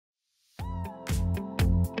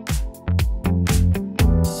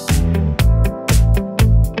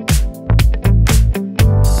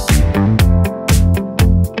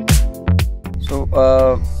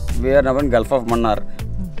are now in Gulf of Mannar,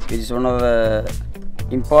 which is one of the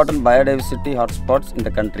important biodiversity hotspots in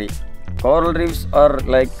the country. Coral reefs are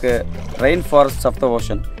like rainforests of the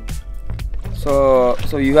ocean.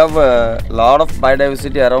 So you have a lot of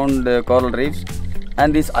biodiversity around coral reefs, and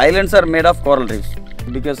these islands are made of coral reefs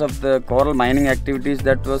because of the coral mining activities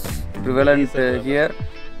that was prevalent here,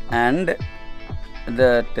 and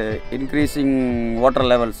that increasing water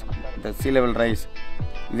levels, the sea level rise.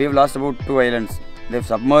 We have lost about 2 islands. They have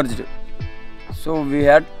submerged. So we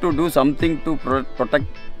had to do something to protect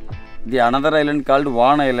the another island called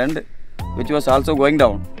One Island, which was also going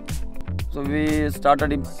down. So we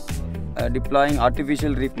started deploying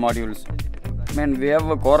artificial reef modules. I mean, we have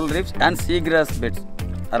coral reefs and seagrass beds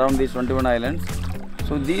around these 21 islands.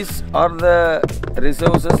 So these are the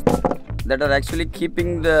resources that are actually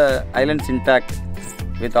keeping the islands intact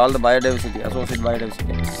with all the biodiversity, associated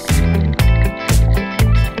biodiversity.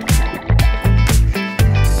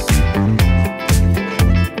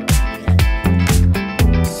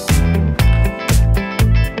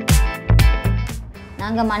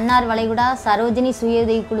 நாங்கள் மன்னார் வளைகுடா சரோஜினி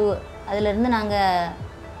சுயஉதவி குழு அதிலிருந்து நாங்கள்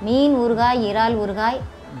மீன் ஊறுகாய், இறால் ஊறுகாய்,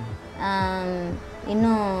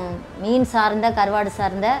 இன்னும் மீன் சார்ந்த கருவாடு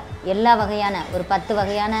சார்ந்த எல்லா வகையான ஒரு 10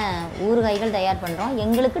 வகையான ஊறுகாய்கள் தயார் பண்ணுறோம்.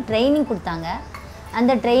 எங்களுக்கு ட்ரைனிங் கொடுத்தாங்க.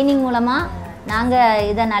 அந்த ட்ரைனிங் மூலமாக நாங்கள்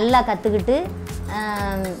இதை நல்லா கற்றுக்கிட்டு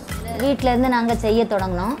வீட்டிலேருந்து நாங்கள் செய்ய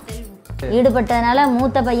தொடங்கினோம். ஈடுபட்டதுனால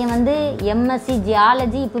மூத்த பையன் வந்து எம்எஸ்சி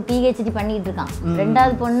ஜியாலஜி இப்போ பிஹெச்டி பண்ணிக்கிட்டு இருக்கான்.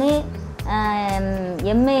 2வது பொண்ணு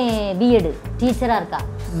எம்ஏ பிஎட் டீச்சராக இருக்கா.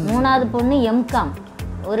 3வது பொண்ணு எம்காம்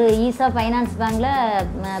ஒரு ஈசா ஃபைனான்ஸ் பேங்கில்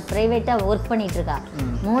ப்ரைவேட்டாக ஒர்க் பண்ணிகிட்ருக்கா.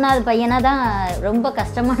 3வது பையனாக தான் ரொம்ப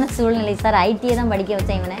கஷ்டமான சூழ்நிலை சார். ஐடியை தான் படிக்க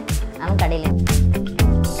வச்சேன் இவனை, அவன் கடையில்.